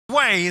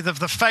Wave of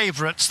the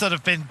favourites that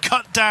have been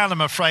cut down,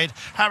 I'm afraid.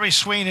 Harry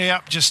Sweeney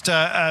up just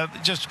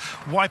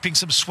wiping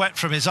some sweat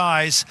from his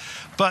eyes,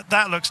 but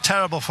that looks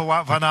terrible for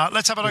Wout van Aert.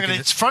 Let's have a look at it.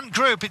 It's front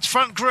group.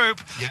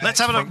 Yeah, let's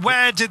have a look.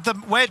 Where did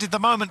the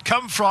moment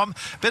come from?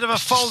 Bit of a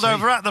fold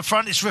over at the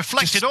front. It's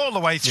reflected all the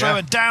way through,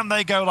 and down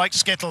they go like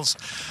skittles.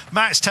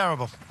 Matt, it's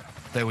terrible.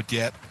 They would,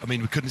 I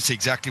mean, we couldn't see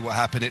exactly what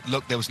happened. It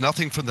looked, there was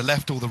nothing from the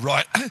left or the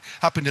right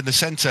happened in the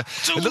centre.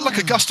 It looked like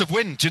a gust of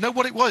wind. Do you know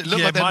what it was? It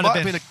looked like there might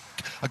have been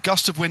a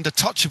gust of wind, a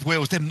touch of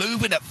wheels. They're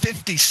moving at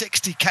 50,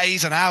 60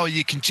 k's an hour.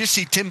 You can just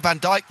see Tim van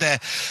Dijk there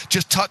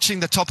just touching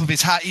the top of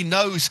his hat. He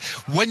knows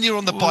when you're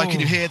on the bike and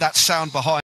you hear that sound behind.